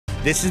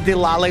This is the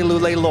Lale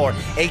Lule lore.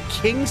 A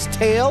king's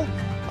tale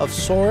of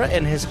Sora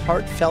and his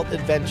heartfelt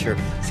adventure.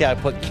 See how I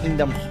put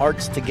Kingdom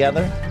Hearts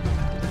together?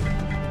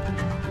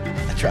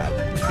 I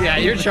tried. Yeah,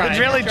 you're trying. It's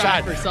really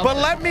trying tried. for something. But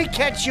let me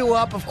catch you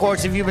up, of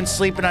course, if you've been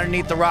sleeping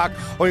underneath the rock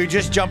or you're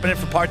just jumping in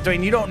for part 3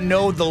 and you don't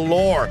know the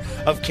lore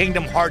of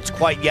Kingdom Hearts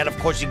quite yet. Of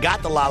course, you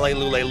got the Lale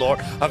Lule lore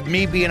of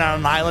me being on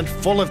an island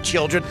full of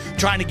children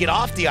trying to get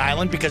off the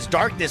island because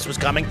darkness was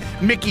coming.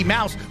 Mickey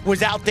Mouse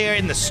was out there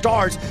in the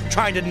stars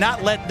trying to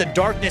not let the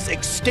darkness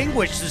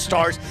extinguish the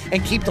stars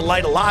and keep the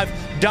light alive.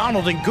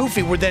 Donald and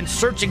Goofy were then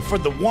searching for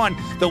the one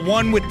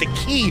with the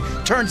key.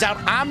 Turns out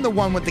I'm the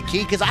one with the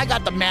key because I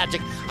got the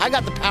magic, I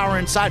got the power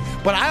inside,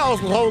 but I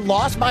also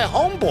lost my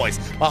homeboys,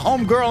 my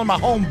homegirl and my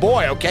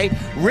homeboy, okay?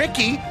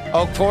 Ricky,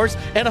 of course,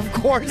 and of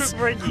course,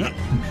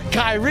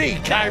 Kyrie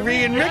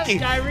and Ricky.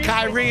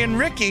 Kyrie and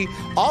Ricky,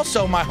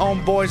 also my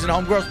homeboys and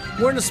homegirls.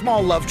 We're in a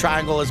small love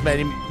triangle, as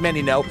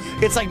many know.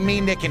 It's like me,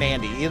 Nick, and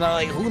Andy. You know,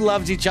 like who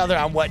loves each other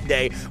on what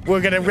day?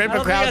 We're gonna rip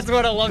across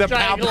the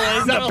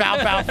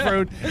pow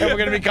fruit, and we're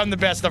gonna become the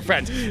best of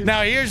friends.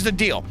 Now, here's the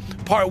deal.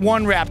 Part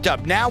 1 wrapped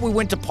up. Now we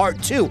went to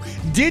part 2.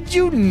 Did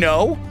you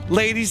know,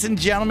 ladies and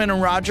gentlemen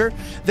and Roger,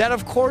 that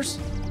of course,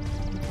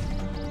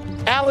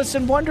 Alice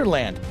in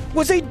Wonderland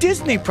was a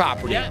Disney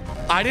property? Yeah.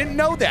 I didn't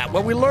know that.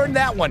 Well, we learned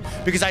that one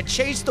because I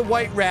chased the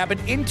white rabbit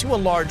into a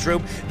large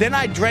room. Then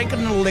I drank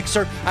an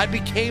elixir. I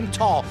became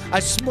tall. I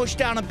smushed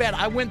down a bed.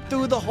 I went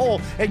through the hole.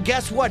 And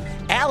guess what?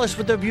 Alice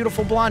with her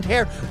beautiful blonde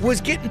hair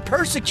was getting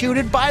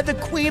persecuted by the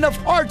Queen of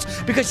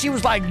Hearts because she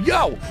was like,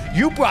 yo,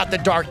 you brought the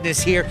darkness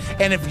here.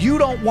 And if you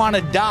don't want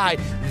to die,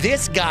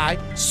 this guy,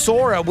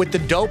 Sora, with the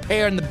dope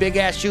hair and the big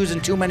ass shoes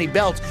and too many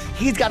belts,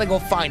 he's got to go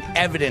find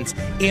evidence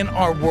in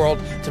our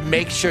world to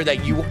make sure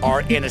that you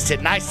are innocent.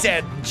 And I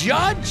said,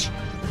 Judge,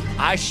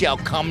 I shall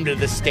come to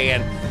the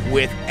stand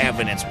with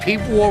evidence.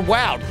 People were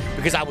wowed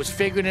because I was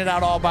figuring it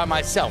out all by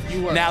myself.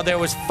 You were. Now, there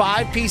was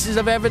 5 pieces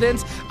of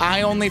evidence.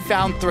 I only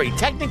found 3.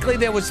 Technically,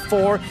 there was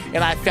 4,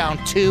 and I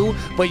found 2,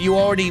 but you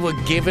already were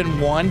given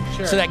 1,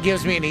 Sure. so that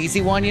gives me an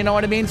easy one, you know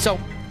what I mean? So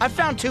I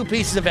found 2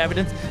 pieces of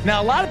evidence.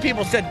 Now, a lot of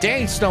people said,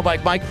 dang,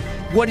 Snowbike Mike,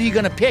 what are you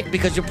going to pick?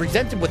 Because you're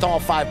presented with all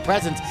 5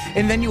 presents,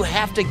 and then you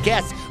have to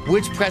guess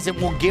which present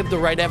will give the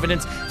right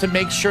evidence to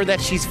make sure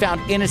that she's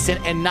found innocent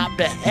and not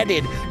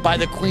beheaded by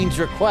the Queen's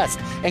request.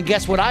 And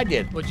guess what I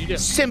did? What'd you do?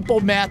 Simple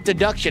math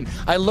deduction.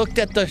 I looked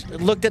at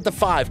the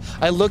 5.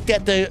 I looked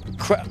at the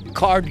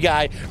card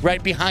guy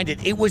right behind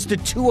it. It was the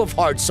 2 of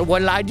hearts. So what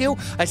did I do?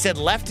 I said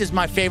left is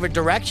my favorite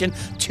direction.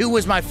 2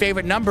 is my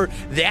favorite number.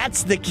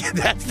 That's the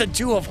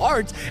 2 of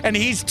hearts, and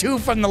he's 2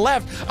 from the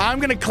left. I'm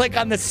gonna click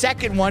on the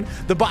second one,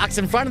 the box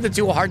in front of the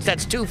 2 of hearts.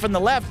 That's 2 from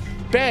the left.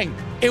 Bang!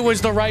 It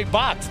was the right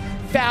box.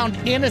 Found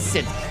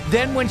innocent.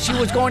 Then when she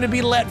was going to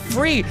be let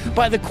free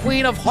by the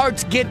Queen of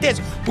Hearts, get this,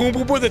 boom,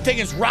 boom, boom, the thing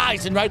is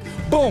rising, right?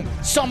 Boom,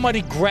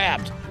 somebody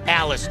grabbed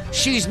Alice.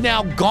 She's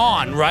now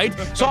gone, right?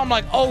 So I'm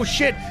like, oh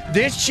shit,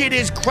 this shit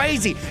is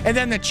crazy. And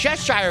then the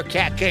Cheshire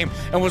Cat came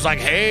and was like,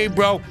 hey,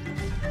 bro,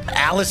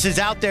 Alice is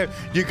out there.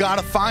 You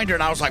gotta find her.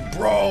 And I was like,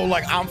 bro,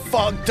 like I'm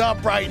fucked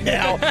up right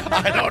now.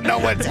 I don't know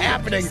what's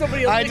happening.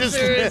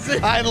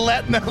 I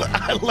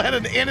let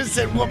an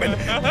innocent woman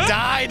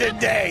die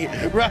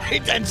today,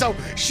 right? And so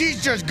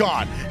she's just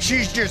gone.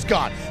 She's just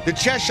gone. The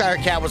Cheshire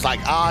Cat was like,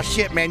 ah,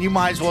 shit, man, you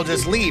might as well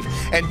just leave.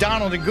 And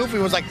Donald and Goofy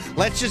was like,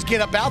 let's just get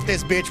about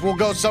this bitch. We'll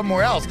go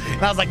somewhere else.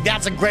 And I was like,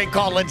 that's a great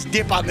call. Let's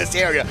dip on this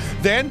area.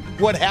 Then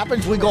what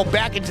happens? We go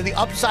back into the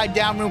upside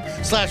down room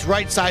 /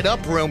 right side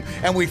up room,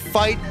 and we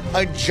fight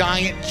a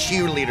giant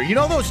cheerleader. You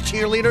know those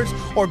cheerleaders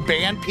or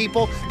band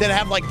people that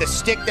have like the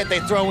stick that they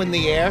throw in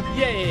the air?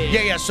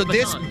 Yeah. So Baton.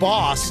 this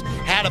boss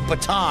had a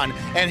baton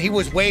and he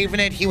was waving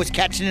it, he was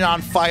catching it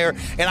on fire,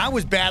 and I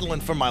was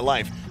battling for my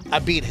life. I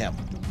beat him.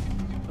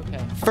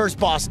 Okay. First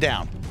boss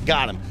down.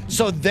 Got him.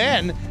 So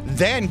then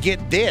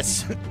get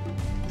this.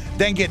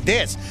 Then get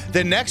this.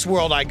 The next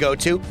world I go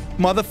to,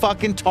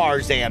 motherfucking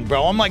Tarzan,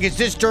 bro. I'm like, is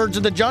this George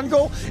of the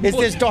Jungle? Is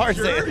this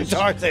Tarzan?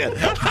 Tarzan.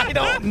 I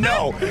don't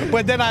know.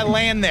 But then I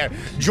land there.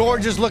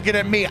 George is looking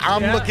at me.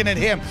 I'm looking at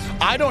him.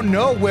 I don't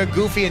know where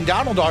Goofy and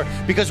Donald are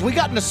because we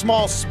got in a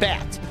small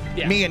spat.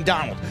 Yeah. Me and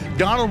Donald.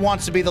 Donald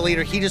wants to be the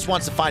leader. He just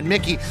wants to find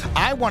Mickey.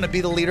 I want to be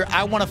the leader.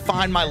 I want to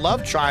find my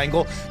love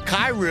triangle,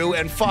 Kairu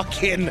and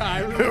fucking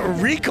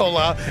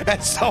Ricola.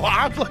 And so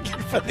I'm looking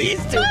for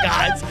these 2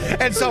 guys.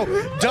 And so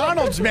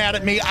Donald's mad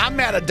at me. I'm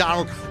mad at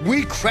Donald.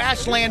 We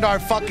crash land our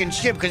fucking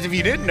ship because if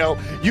you didn't know,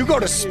 you go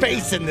to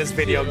space in this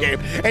video game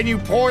and you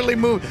poorly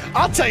move.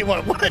 I'll tell you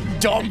what a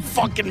dumb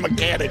fucking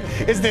mechanic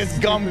is this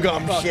Gum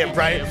ship,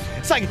 right?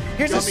 It's like,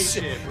 here's a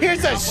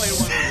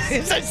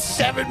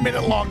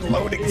 7-minute long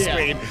loading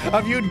screen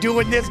of you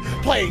doing this,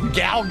 playing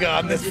Galga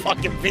on this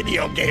fucking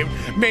video game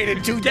made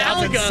in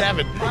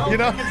 2007. You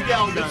know?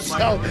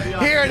 So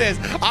here it is.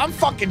 I'm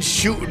fucking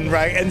shooting,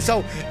 right? And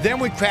so then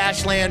we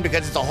crash land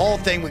because it's a whole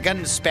thing. We got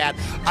in a spat.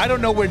 I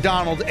don't know where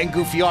Donald and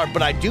Goofy are,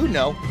 but I do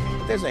know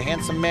there's a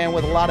handsome man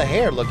with a lot of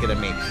hair looking at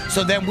me.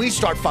 So then we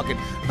start fucking,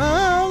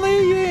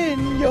 Ollie,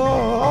 in your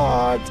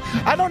heart.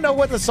 I don't know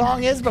what the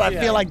song is, but I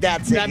feel like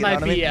that's it. That you know might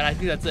what I be mean? it. I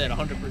think that's it,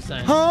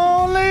 100%.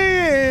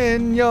 Only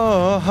in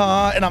your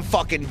heart. And I'm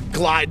fucking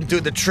gliding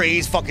through the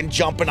trees, fucking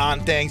jumping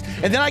on things.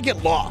 And then I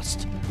get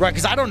lost, right?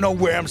 Because I don't know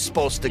where I'm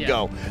supposed to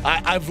go.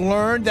 I've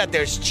learned that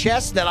there's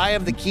chests that I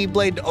have the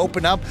Keyblade to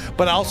open up,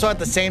 but also at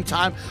the same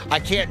time, I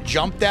can't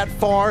jump that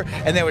far.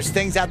 And there was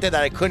things out there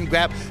that I couldn't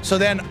grab. So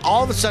then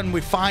all of a sudden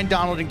we find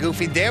Donald and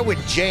Goofy. They're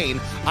with Jane.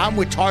 I'm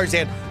with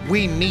Tarzan.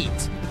 We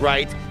meet,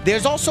 right?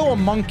 There's also a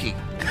monkey.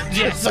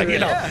 Just so you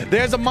know,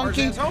 there's a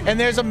monkey and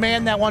there's a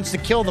man that wants to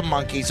kill the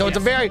monkey. So it's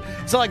a very,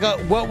 it's like a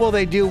what will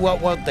they do,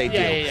 what won't they do?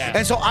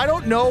 And so I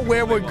don't know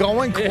where we're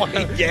going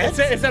quite yet.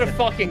 Instead of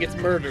fucking, it's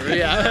murder.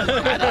 Yeah.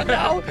 I don't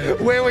know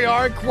where we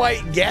are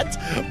quite yet.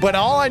 But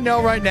all I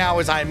know right now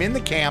is I'm in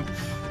the camp.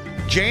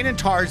 Jane and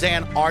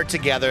Tarzan are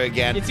together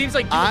again. It seems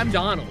like you and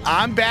Donald.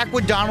 I'm back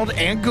with Donald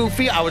and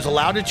Goofy. I was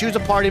allowed to choose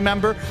a party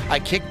member. I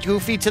kicked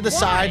Goofy to the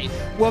side.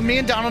 Well, me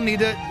and Donald need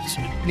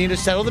to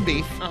settle the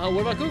beef.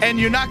 What about Goofy? And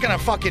you're not gonna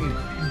fucking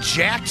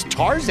jack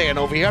Tarzan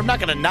over here. I'm not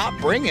gonna not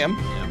bring him.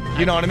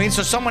 You know what I mean?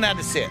 So someone had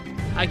to sit.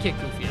 I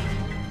kicked Goofy out.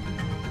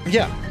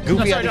 Yeah,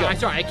 Goofy had to go.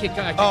 Sorry, I kicked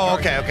Oh,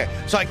 Tarzan. okay.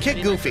 So I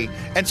kicked Goofy,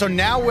 and so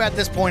now we're at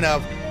this point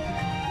of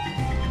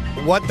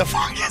what the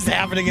fuck is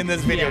happening in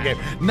this video game?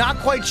 Not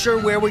quite sure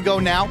where we go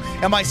now.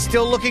 Am I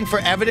still looking for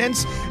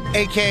evidence,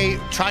 aka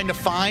trying to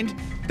find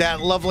that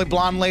lovely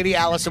blonde lady,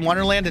 Alice in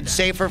Wonderland, and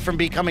save her from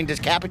becoming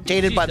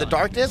decapitated by the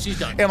darkness? She's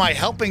done. Am I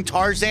helping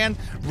Tarzan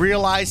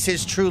realize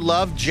his true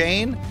love,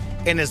 Jane,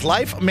 in his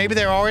life? Maybe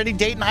they're already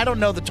dating. I don't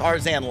know the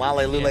Tarzan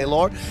Lale Lule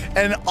lore.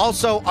 And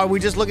also, are we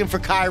just looking for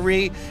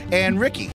Kyrie and Ricky?